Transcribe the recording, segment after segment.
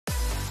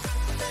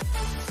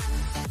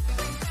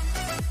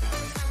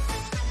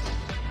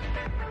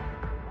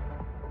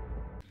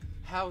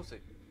How's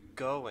it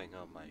going,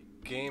 all my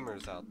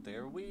gamers out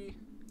there? We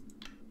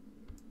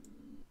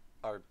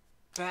are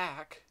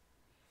back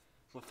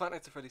with Five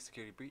Nights at Freddy's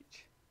Security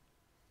Breach.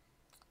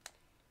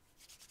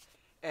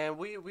 And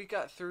we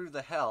got through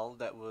the hell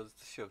that was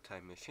the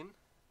Showtime mission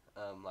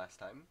last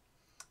time.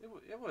 It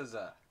was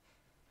a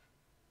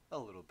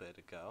little bit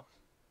ago.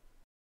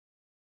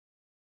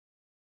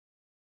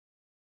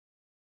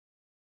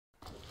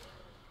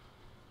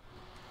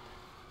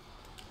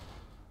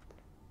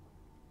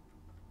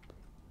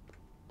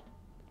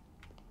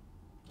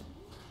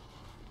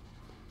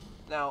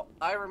 Now,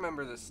 I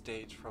remember this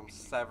stage from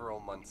several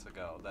months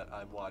ago that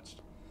I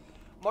watched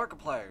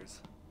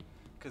Markiplier's,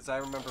 because I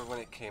remember when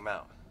it came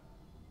out.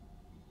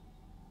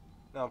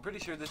 Now, I'm pretty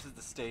sure this is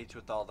the stage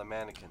with all the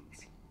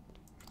mannequins.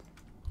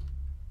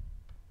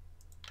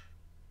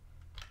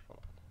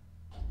 Hold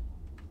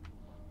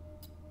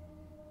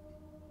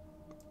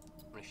on.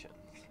 Missions.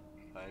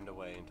 Find a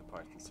way into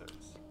parts and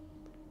service.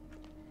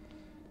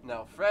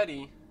 Now,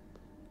 Freddy...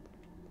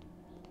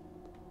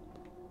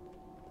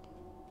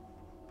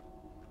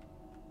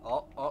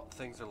 Oh,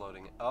 things are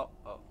loading. Oh,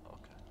 okay.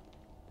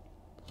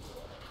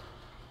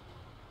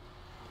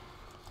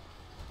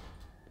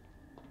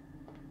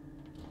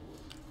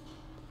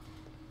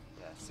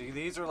 Yeah, see,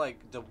 these are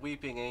like the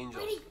weeping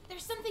angels. Freddy,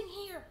 there's something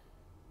here.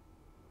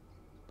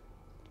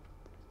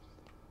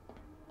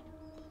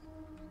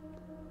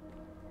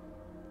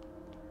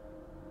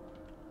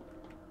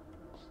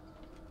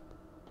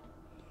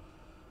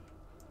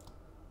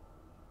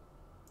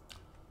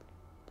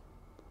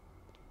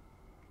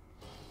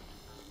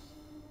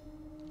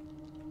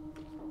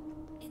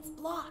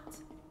 Blocked.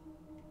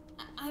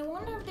 I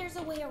wonder if there's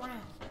a way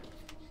around.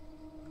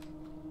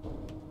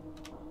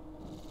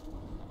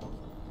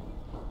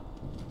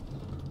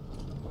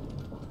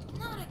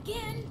 Not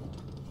again.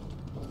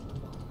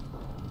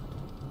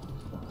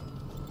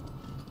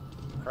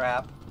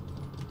 Crap.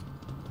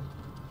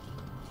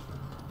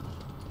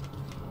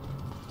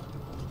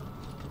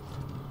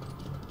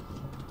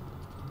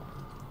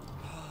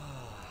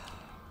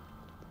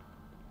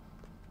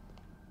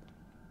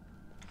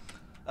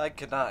 I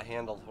could not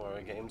handle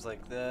horror games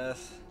like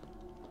this.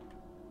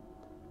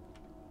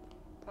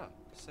 Huh,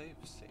 save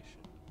station.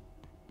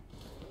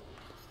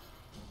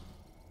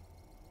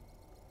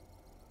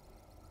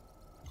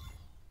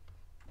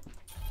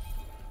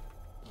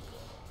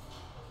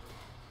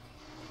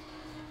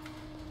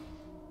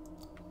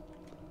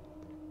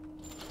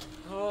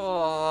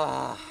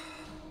 Oh.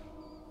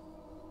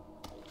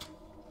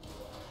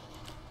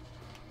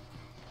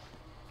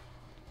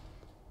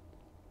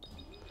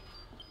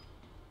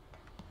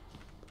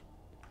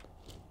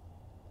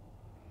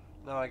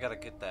 Now I gotta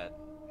get that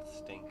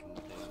stinking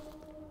thing.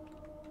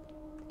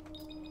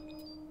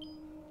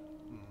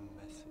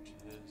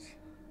 Messages.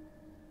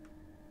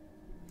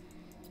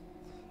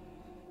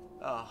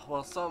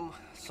 Well,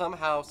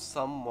 somehow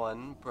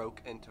someone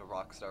broke into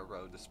Rockstar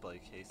Row display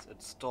case and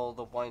stole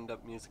the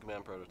wind-up Music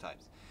Man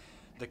prototypes.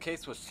 The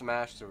case was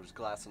smashed, there was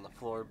glass on the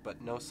floor,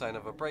 but no sign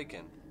of a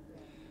break-in.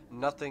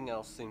 Nothing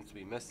else seems to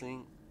be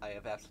missing. I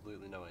have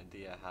absolutely no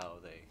idea how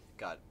they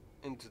got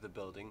into the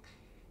building,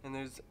 and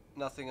there's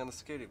nothing on the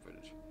security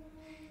footage.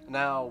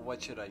 Now,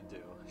 what should I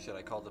do? Should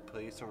I call the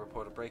police and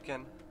report a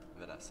break-in?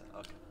 Vanessa,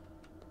 okay.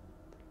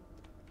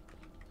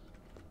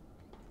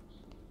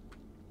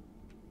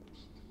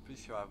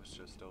 Pretty sure I was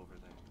just over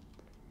there.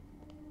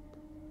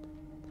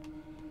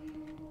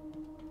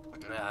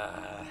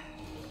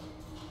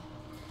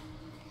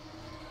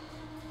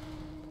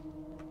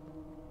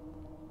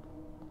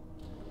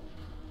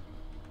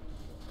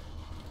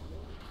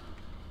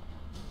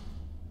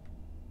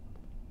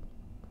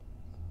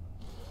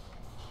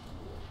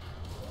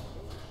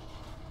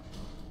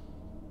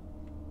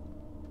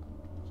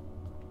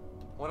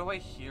 What do I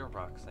hear,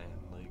 Roxanne?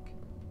 Like,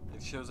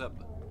 it shows up.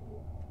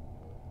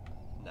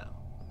 No.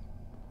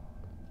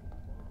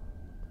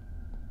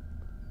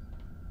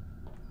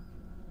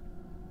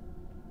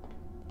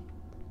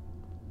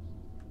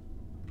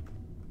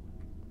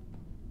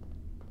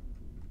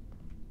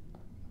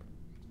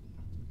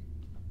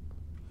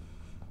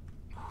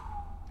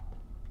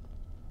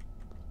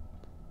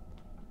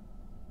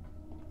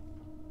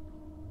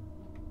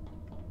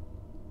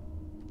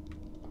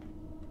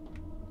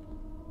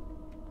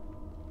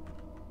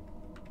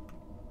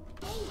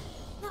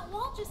 That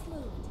wall just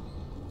moved.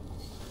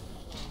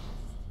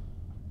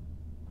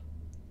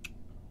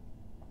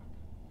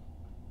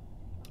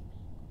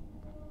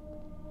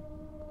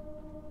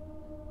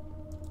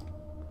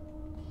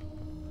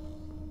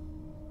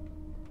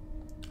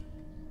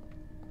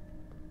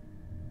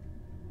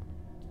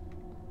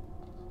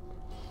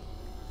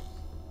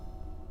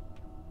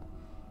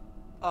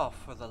 Oh,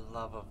 for the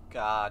love of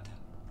God.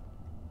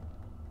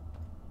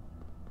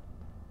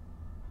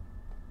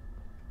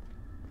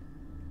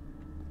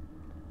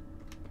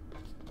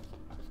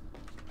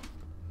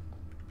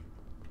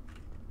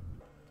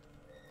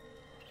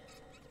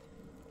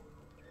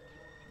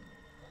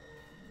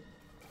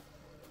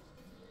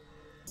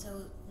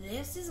 So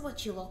this is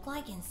what you look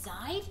like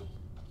inside?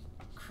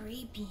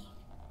 Creepy.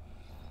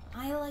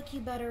 I like you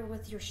better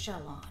with your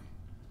shell on.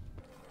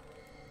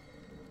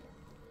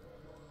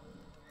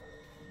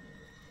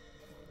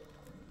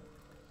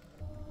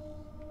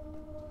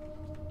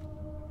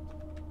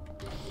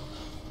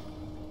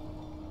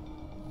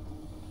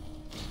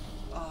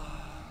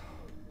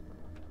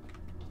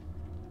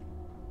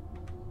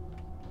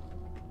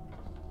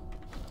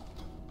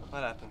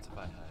 What happens if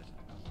I hide?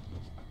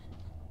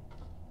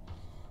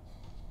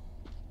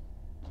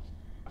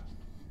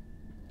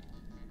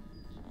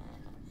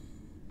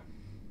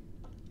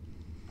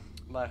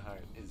 My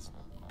heart is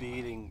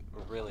beating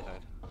really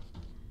hard.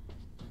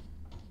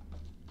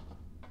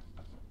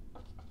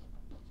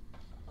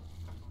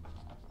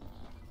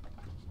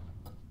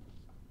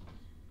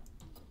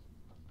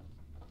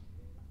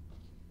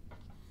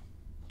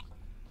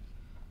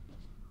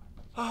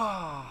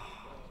 Ah.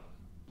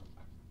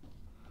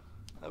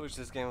 I wish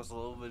this game was a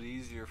little bit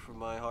easier for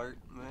my heart,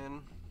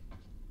 man.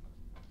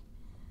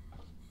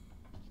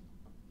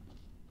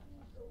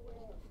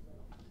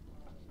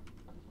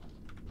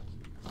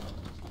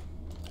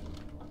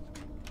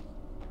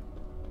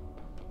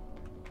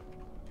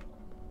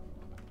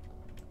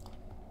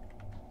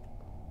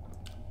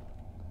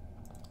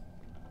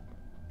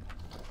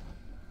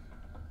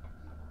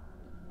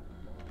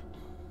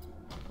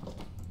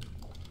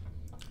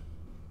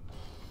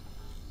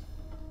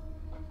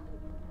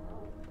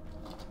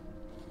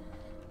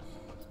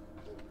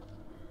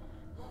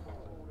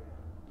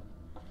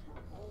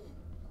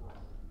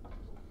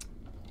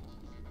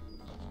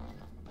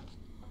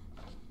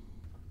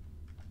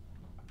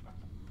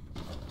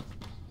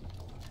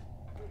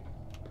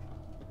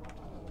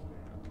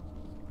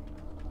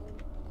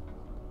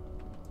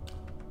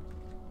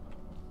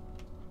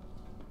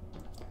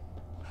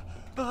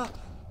 Ah.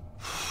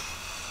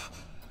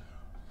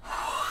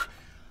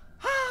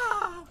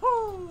 Ah,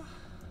 woo.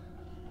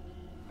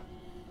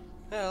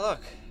 Yeah,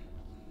 look.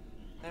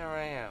 There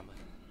I am.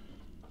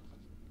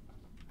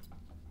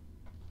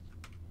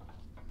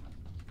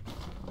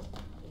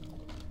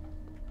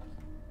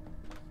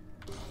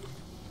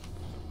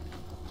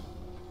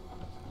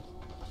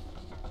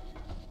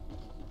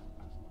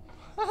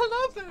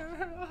 Hello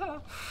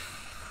there.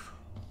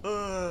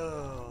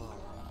 Oh.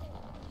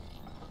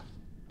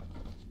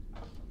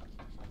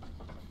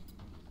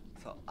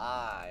 So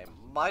I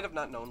might have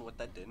not known what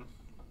that did.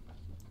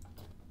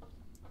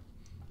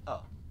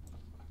 Oh.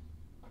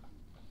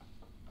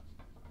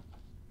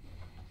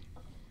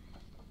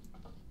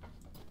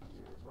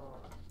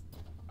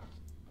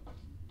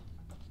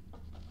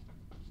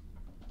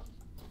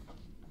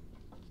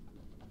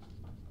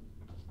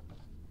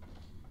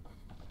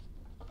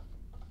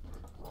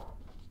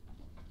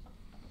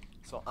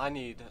 So I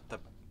need the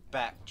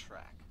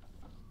backtrack.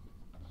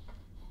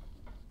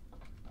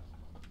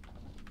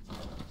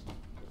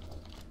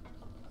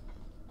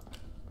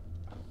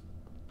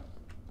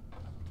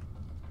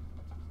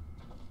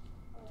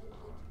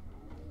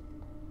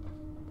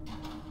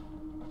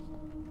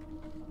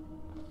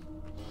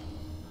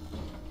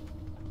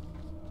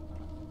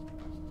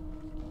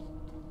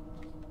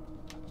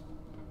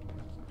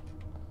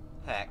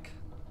 Heck.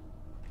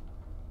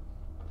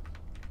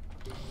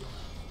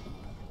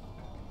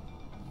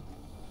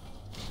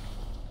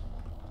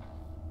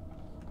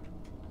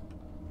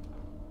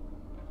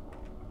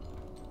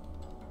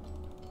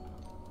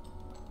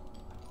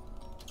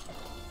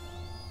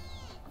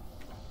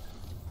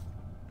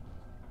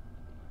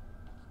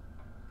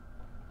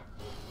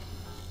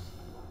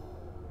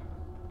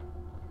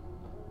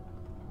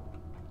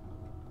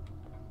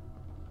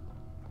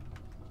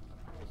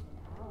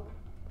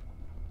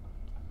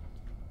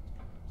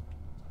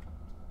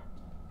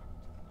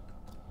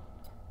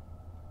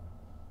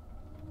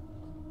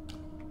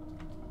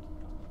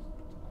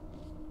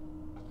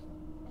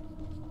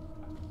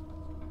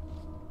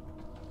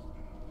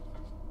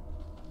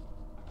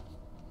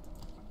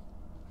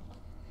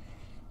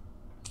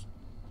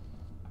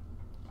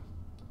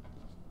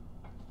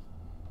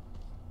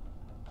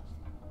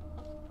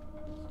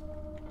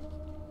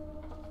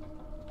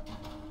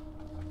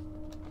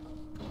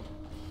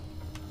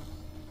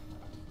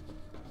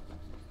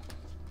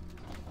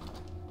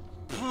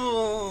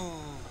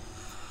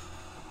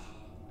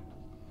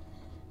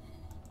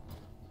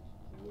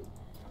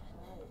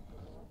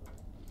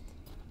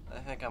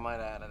 I think I might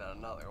have added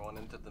another one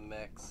into the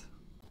mix.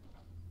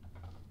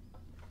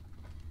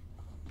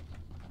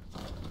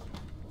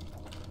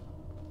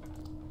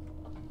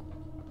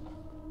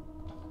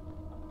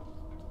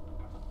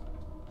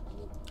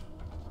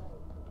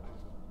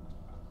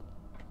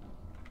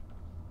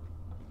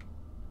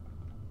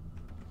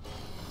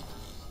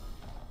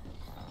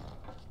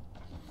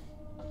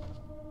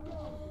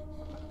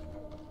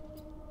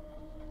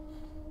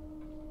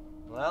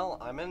 Well,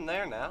 I'm in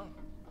there now.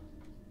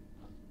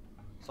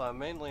 So I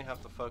mainly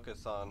have to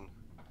focus on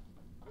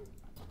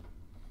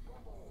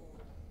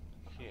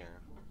here.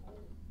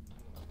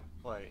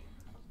 Wait,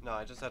 no,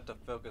 I just have to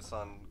focus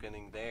on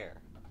getting there.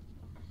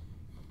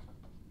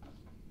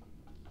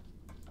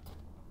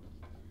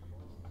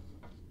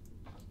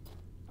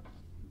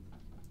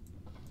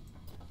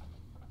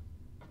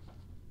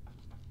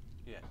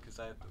 Yeah, because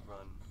I have to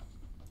run.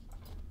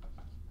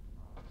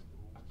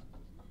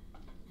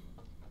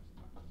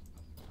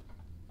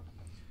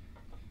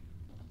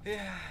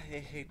 Yeah, I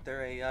hate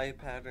their AI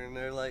pattern.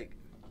 They're like,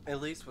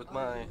 at least with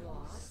my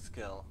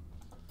skill.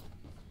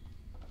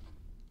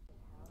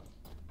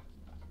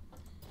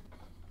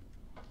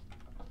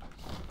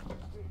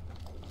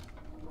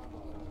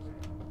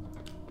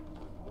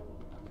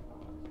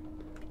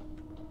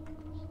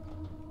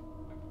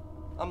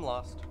 I'm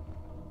lost.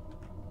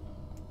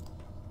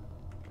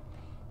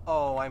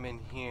 Oh, I'm in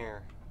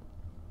here.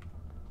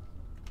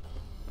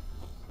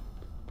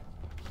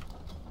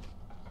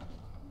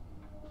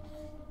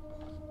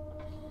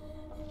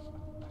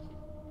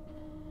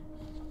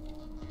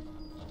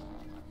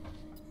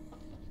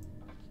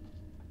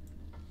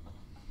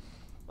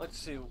 Let's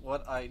see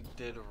what I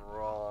did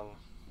wrong.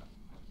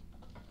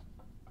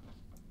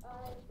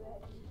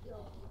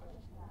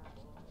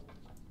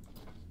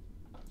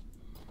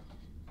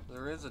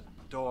 There is a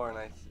door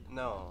and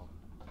no.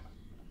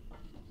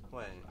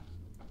 Wait.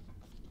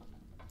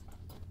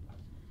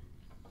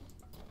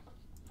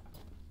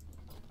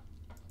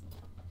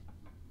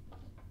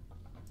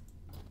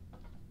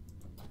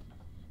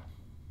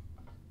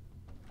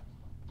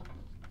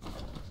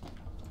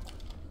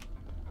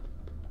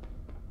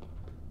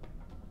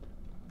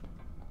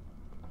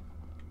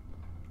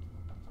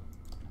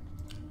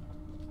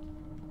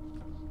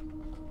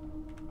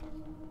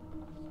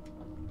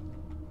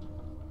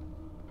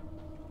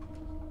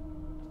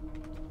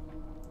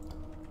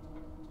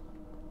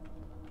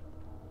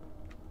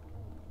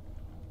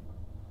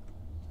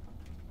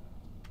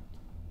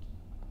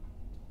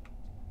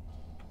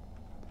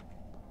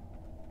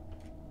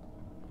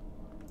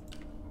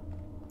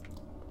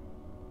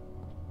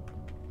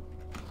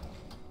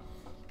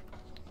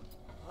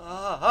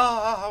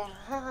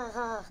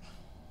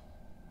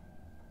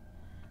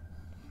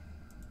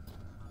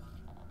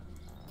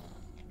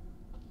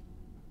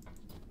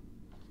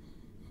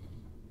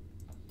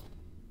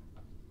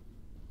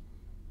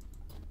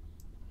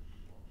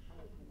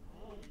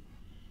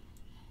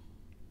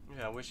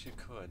 Yeah, I wish you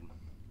could.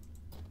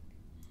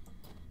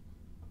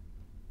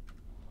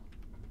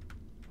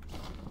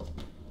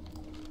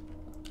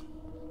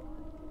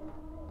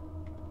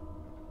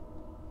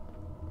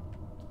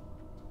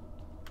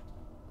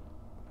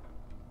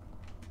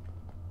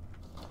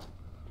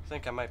 I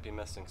think I might be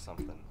missing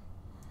something.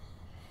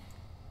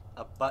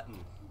 A button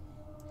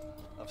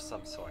of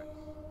some sort.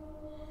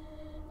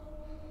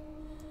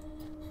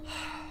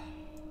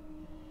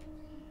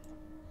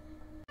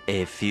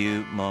 A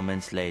few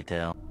moments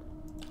later.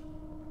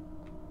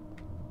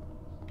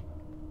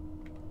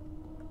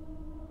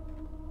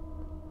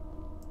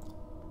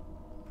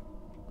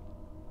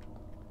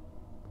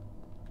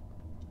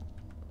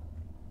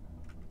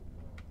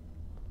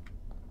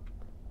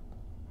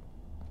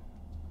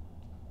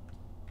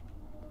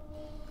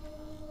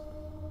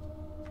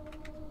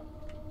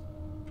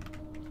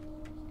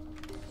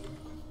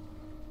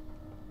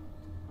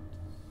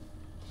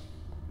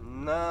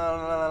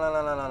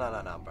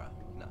 No, bro.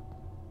 No.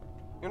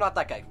 You're not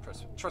that guy.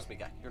 Trust me,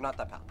 guy. You're not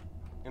that pal.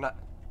 You're not.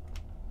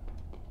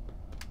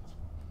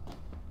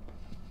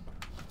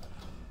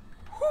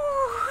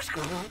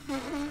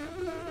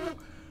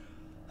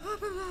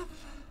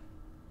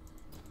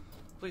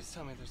 Please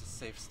tell me there's a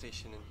safe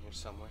station in here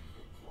somewhere.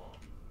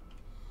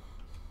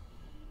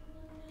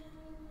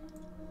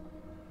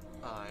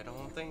 I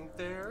don't think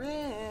there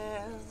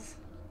is.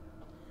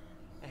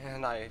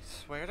 And I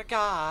swear to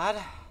God,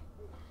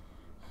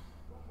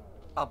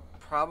 I'll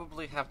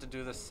probably have to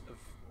do this.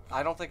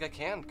 I don't think I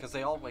can, because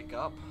they all wake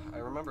up. I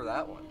remember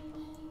that one.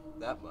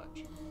 That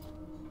much.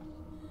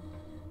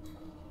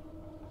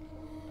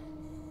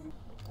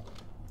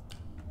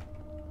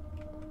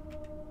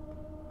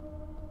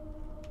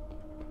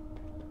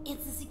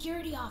 It's the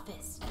security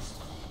office.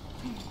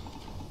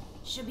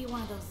 Should be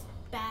one of those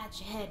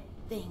badge head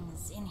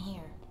things in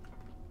here.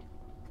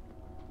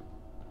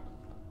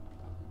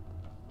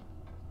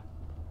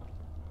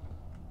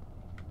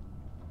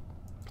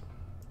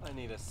 I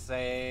need a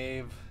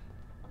save.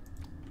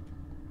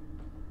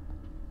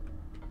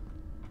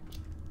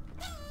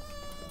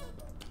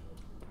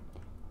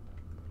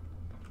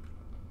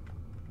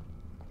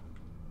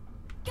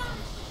 Got it!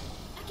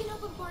 I can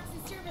open parts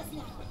and service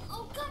now.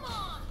 Oh, come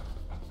on!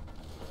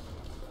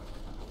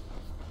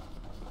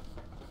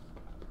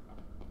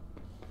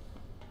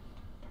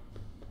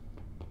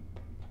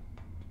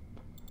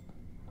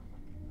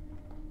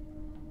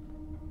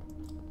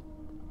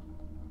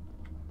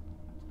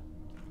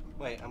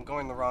 Wait, I'm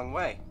going the wrong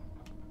way.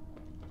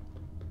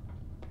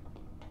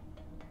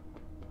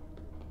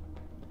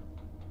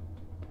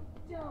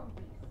 Don't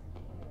be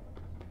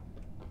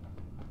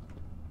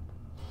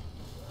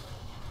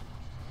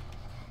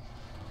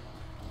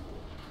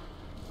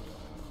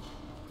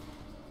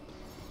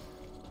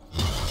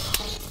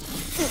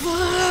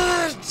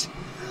What?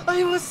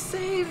 I was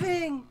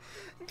saving!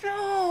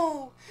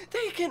 No!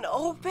 They can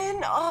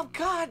open? Oh,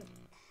 God!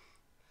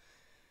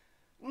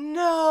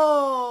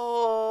 No!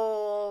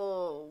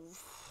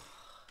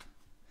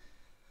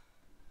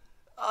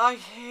 I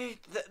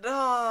hate that.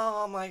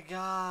 Oh my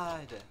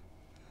god.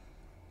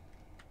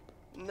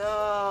 No.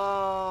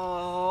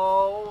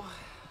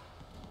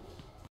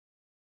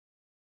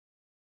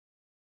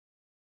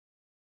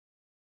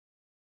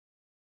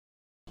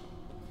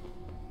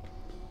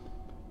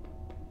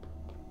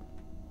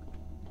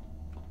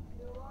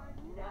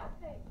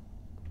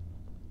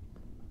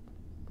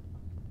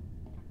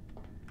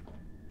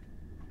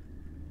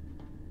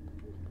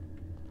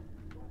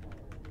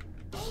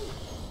 Hey,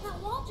 that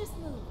wall just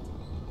moved.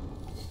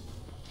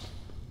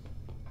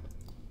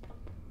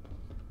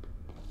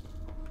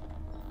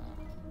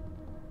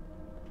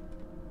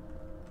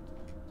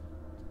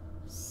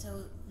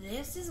 So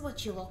this is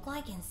what you look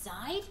like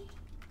inside?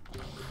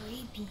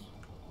 Creepy.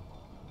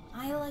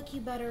 I like you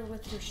better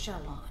with your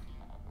shell on.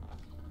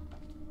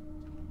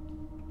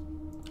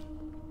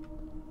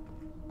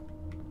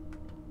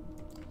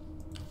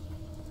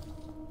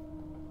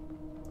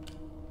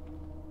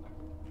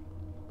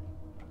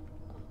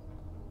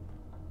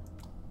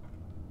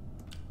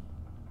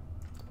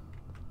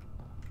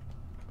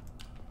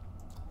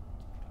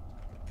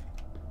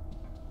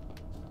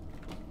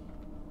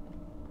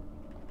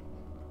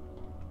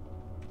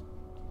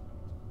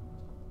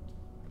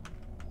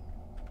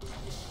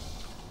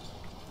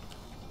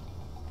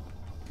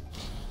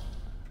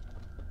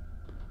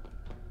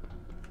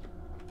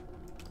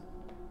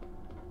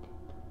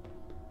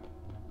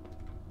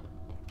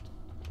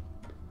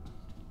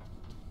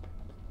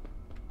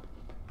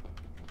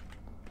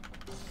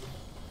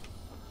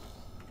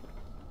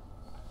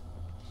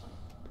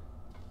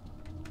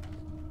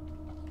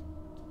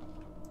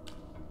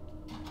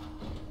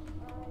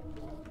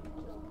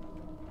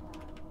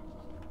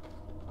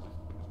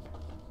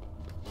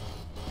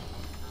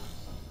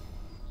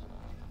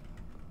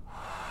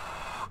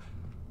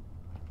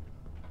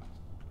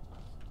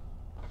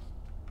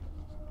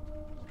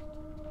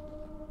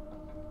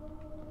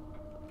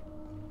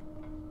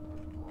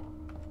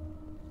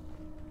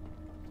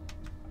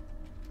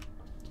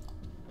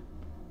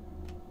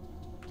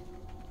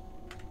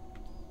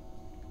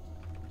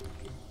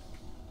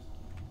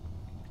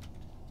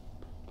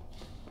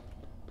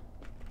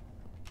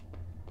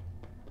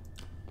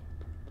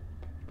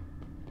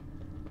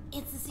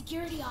 It's the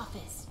security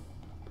office.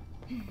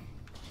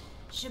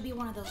 Should be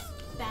one of those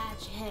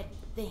badge head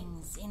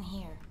things in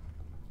here.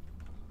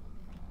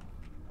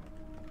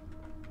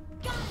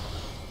 Got it!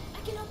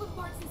 I can open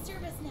parts and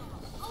service now.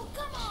 Oh,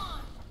 come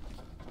on!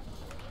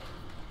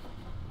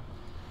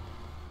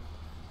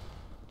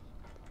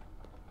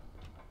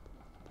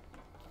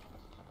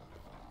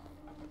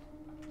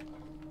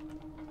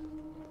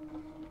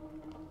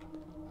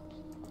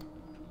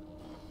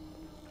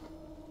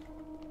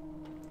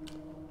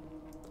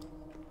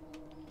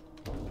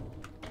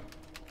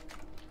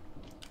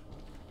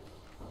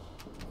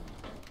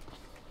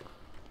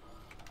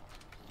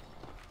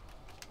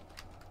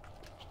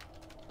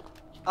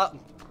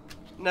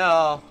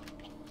 No.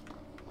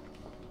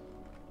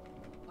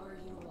 Are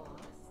you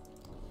lost?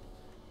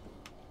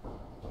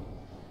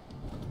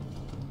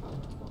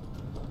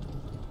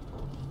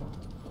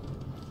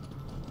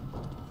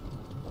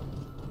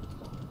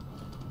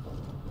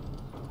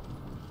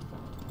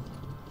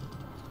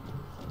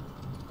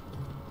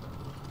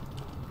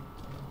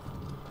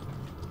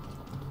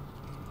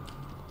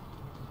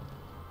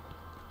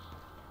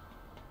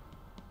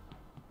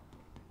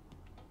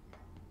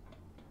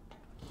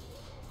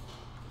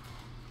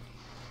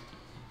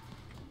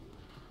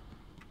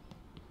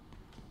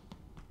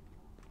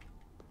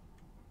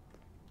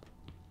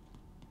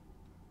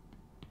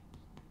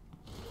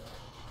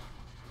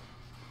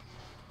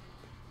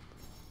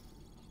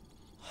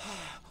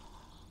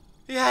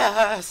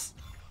 Yes!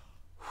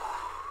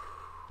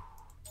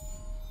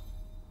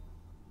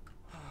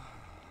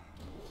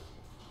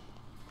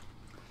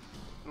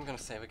 I'm gonna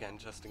save again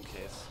just in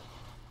case.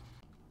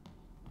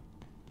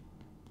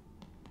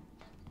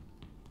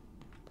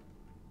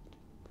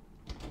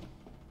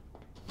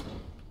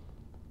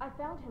 I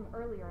found him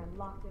earlier and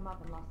locked him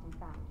up and lost him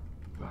found.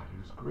 That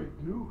is great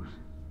news.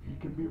 He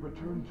can be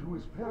returned to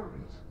his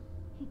parents.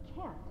 He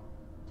can't.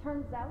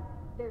 Turns out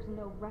there's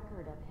no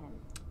record of him.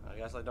 I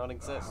guess I don't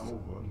exist. How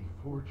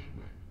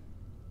unfortunate.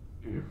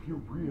 If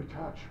you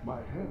reattach my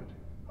head,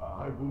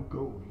 I will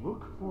go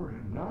look for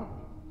him now.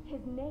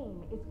 His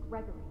name is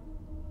Gregory.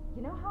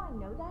 You know how I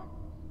know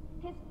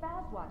that? His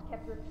Fazwatch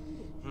kept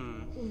repeating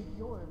in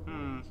your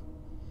voice.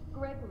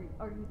 Gregory,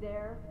 are you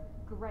there?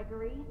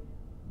 Gregory?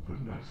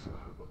 Vanessa,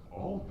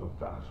 all the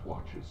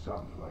Fazwatches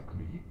sound like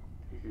me.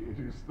 It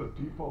is the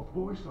default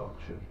voice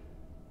option.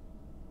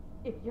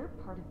 If you're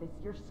part of this,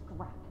 you're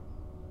scrap.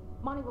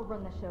 Monty will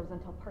run the shows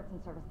until Parts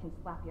and Service can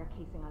slap your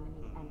casing on the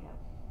new endo.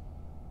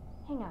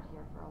 Hang out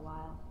here for a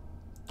while.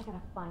 I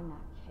gotta find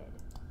that kid.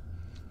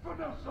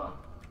 Vanessa,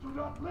 do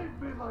not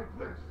leave me like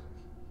this.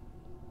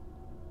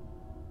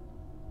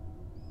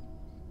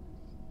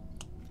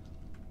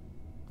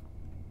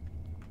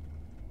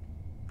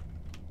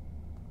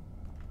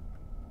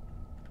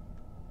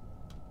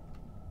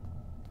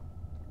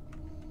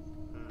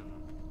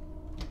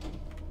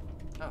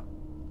 Oh.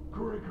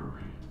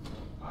 Gregory,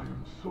 I I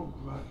am so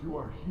glad you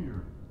are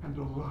here and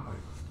alive.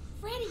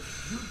 Freddy!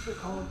 Use the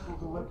console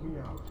to let me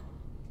out.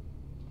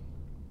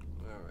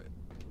 Alright.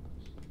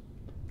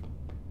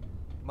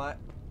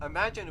 I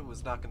imagine it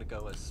was not going to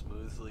go as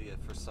smoothly as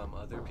for some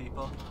other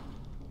people.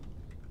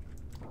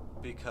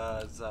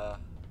 Because, I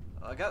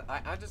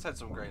just had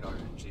some great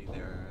RNG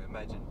there, I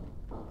imagine.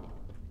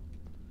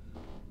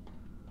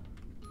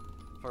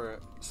 For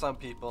some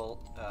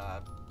people,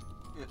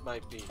 it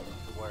might be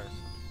worse.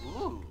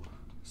 Ooh,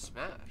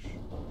 smash.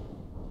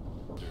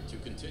 To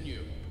continue.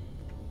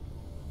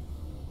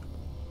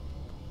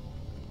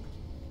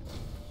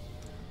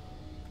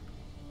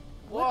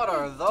 What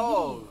are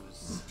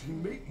those?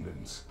 Routine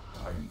maintenance.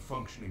 I'm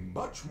functioning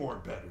much more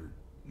better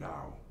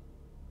now.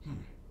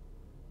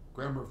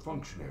 Grammar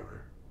function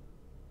error.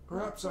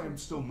 Perhaps I am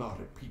still not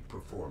at peak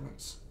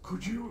performance.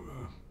 Could you,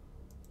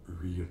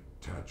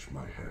 reattach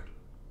my head?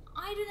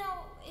 I don't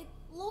know, it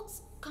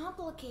looks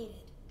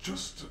complicated.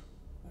 Just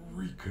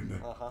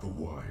reconnect the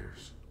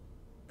wires.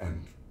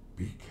 And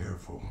be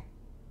careful.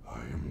 I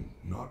am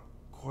not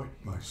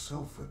quite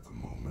myself at the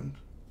moment.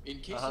 In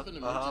case of an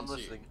emergency,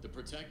 listening. the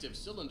protective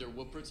cylinder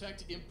will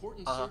protect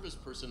important service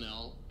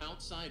personnel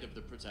outside of the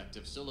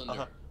protective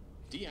cylinder.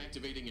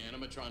 Deactivating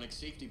animatronic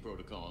safety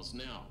protocols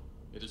now.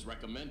 It is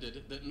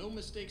recommended that no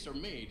mistakes are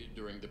made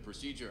during the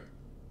procedure.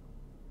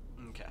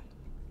 Okay.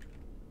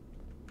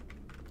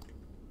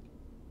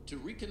 To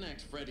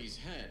reconnect Freddy's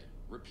head,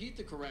 repeat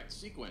the correct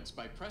sequence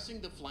by pressing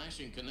the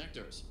flashing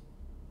connectors.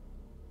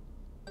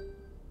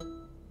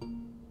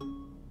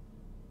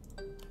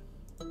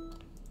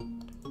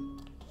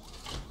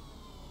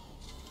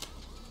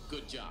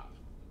 Good job.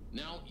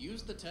 Now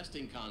use the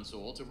testing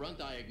console to run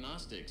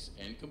diagnostics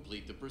and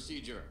complete the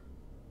procedure.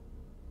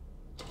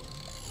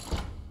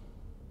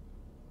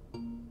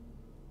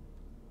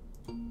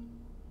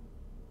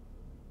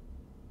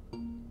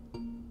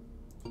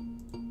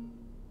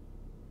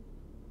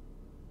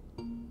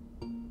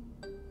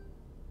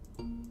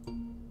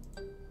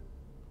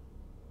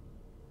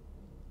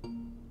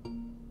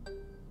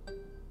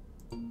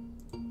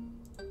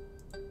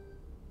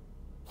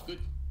 Good.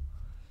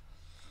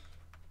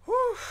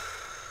 Whew.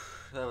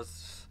 That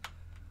was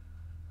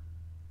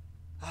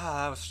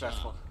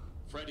stressful.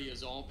 Freddy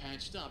is all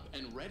patched up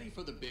and ready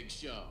for the big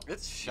show.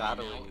 Its You may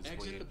shadowing now is exit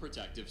weird. the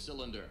protective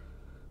cylinder.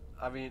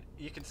 I mean,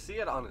 you can see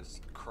it on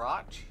his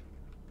crotch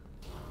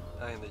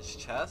and his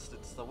chest.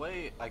 It's the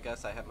way I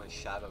guess I have my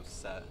shadows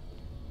set.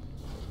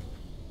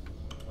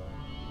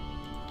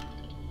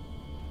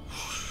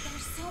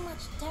 There's so much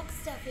tech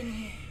stuff in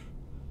here.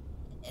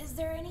 Is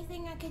there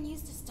anything I can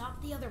use to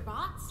stop the other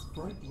bots?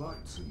 Bright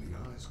lights in the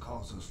eyes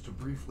cause us to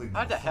briefly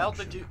How the hell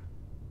malfunction. did you...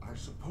 I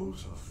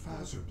suppose a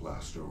phaser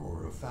blaster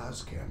or a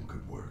phascam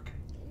could work.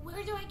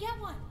 Where do I get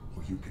one?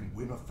 Or you can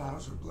win a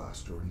phaser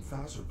blaster in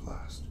Phaser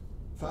Blast.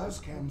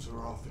 Phascams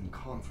are often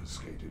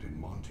confiscated in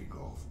Monte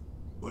Golf,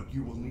 but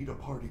you will need a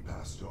party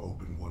pass to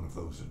open one of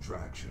those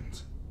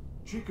attractions.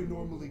 Chica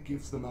normally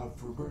gives them out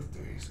for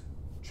birthdays.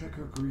 Check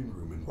her green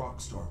room in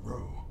Rockstar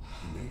Row.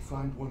 You may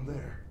find one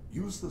there.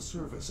 Use the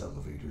service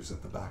elevators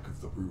at the back of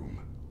the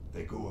room.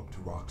 They go up to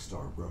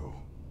Rockstar Row.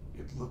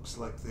 It looks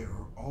like they're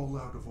all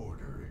out of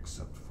order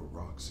except for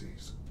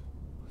Roxy's.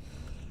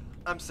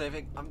 I'm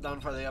saving. I'm done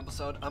for the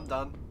episode. I'm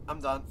done.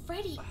 I'm done.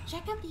 Freddy,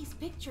 check out these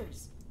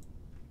pictures.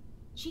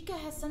 Chica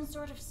has some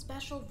sort of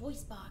special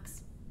voice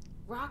box.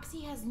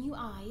 Roxy has new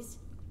eyes,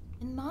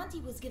 and Monty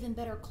was given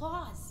better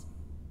claws.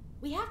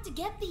 We have to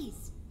get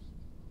these.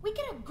 We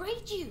can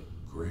upgrade you.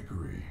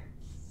 Gregory,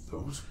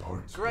 those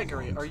parts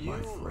Gregory, belong are to my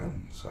you-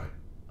 friends.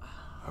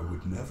 I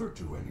would never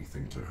do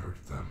anything to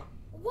hurt them.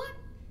 What?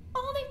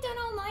 All they've done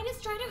all night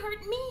is try to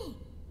hurt me.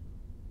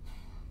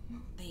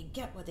 They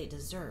get what they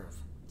deserve.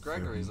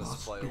 Gregory's a There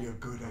must spoiled. be a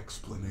good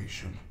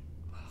explanation.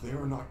 They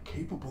are not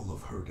capable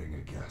of hurting a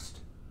guest.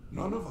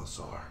 None of us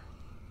are.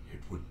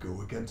 It would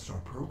go against our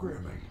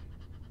programming.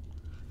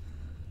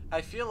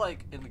 I feel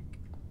like,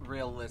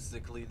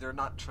 realistically, they're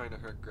not trying to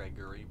hurt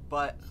Gregory,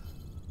 but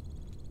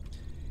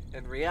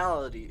in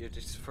reality, it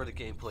just for the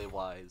gameplay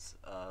wise,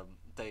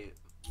 they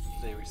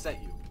reset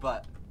you.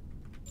 But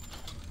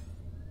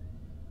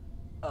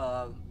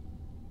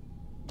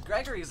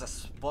Gregory's a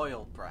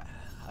spoiled brat.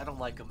 I don't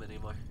like him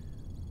anymore.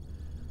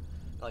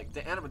 Like,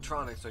 the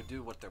animatronics are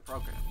do what they're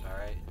programmed,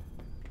 alright?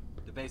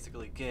 To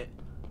basically get,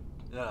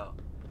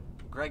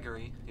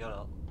 Gregory,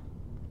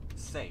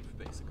 safe,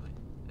 basically,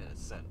 in a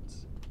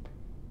sense.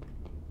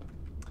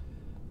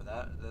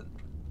 But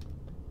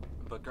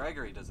but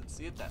Gregory doesn't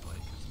see it that way,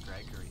 because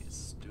Gregory is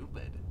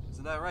stupid.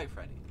 Isn't that right,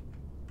 Freddy?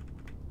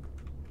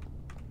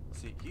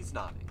 See, he's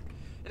nodding.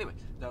 Anyway,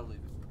 that'll leave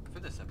it for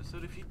this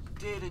episode. If you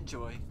did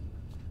enjoy,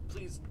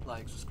 please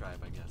like,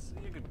 subscribe, I guess.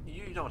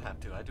 You don't have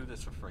to. I do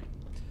this for free.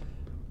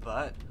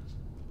 But,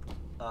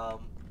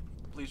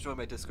 please join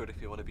my Discord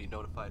if you want to be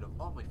notified of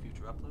all my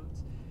future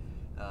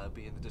uploads.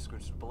 Be in the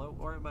description below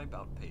or in my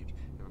About page.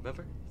 And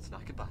remember, it's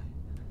not goodbye.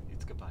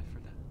 It's goodbye for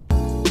now.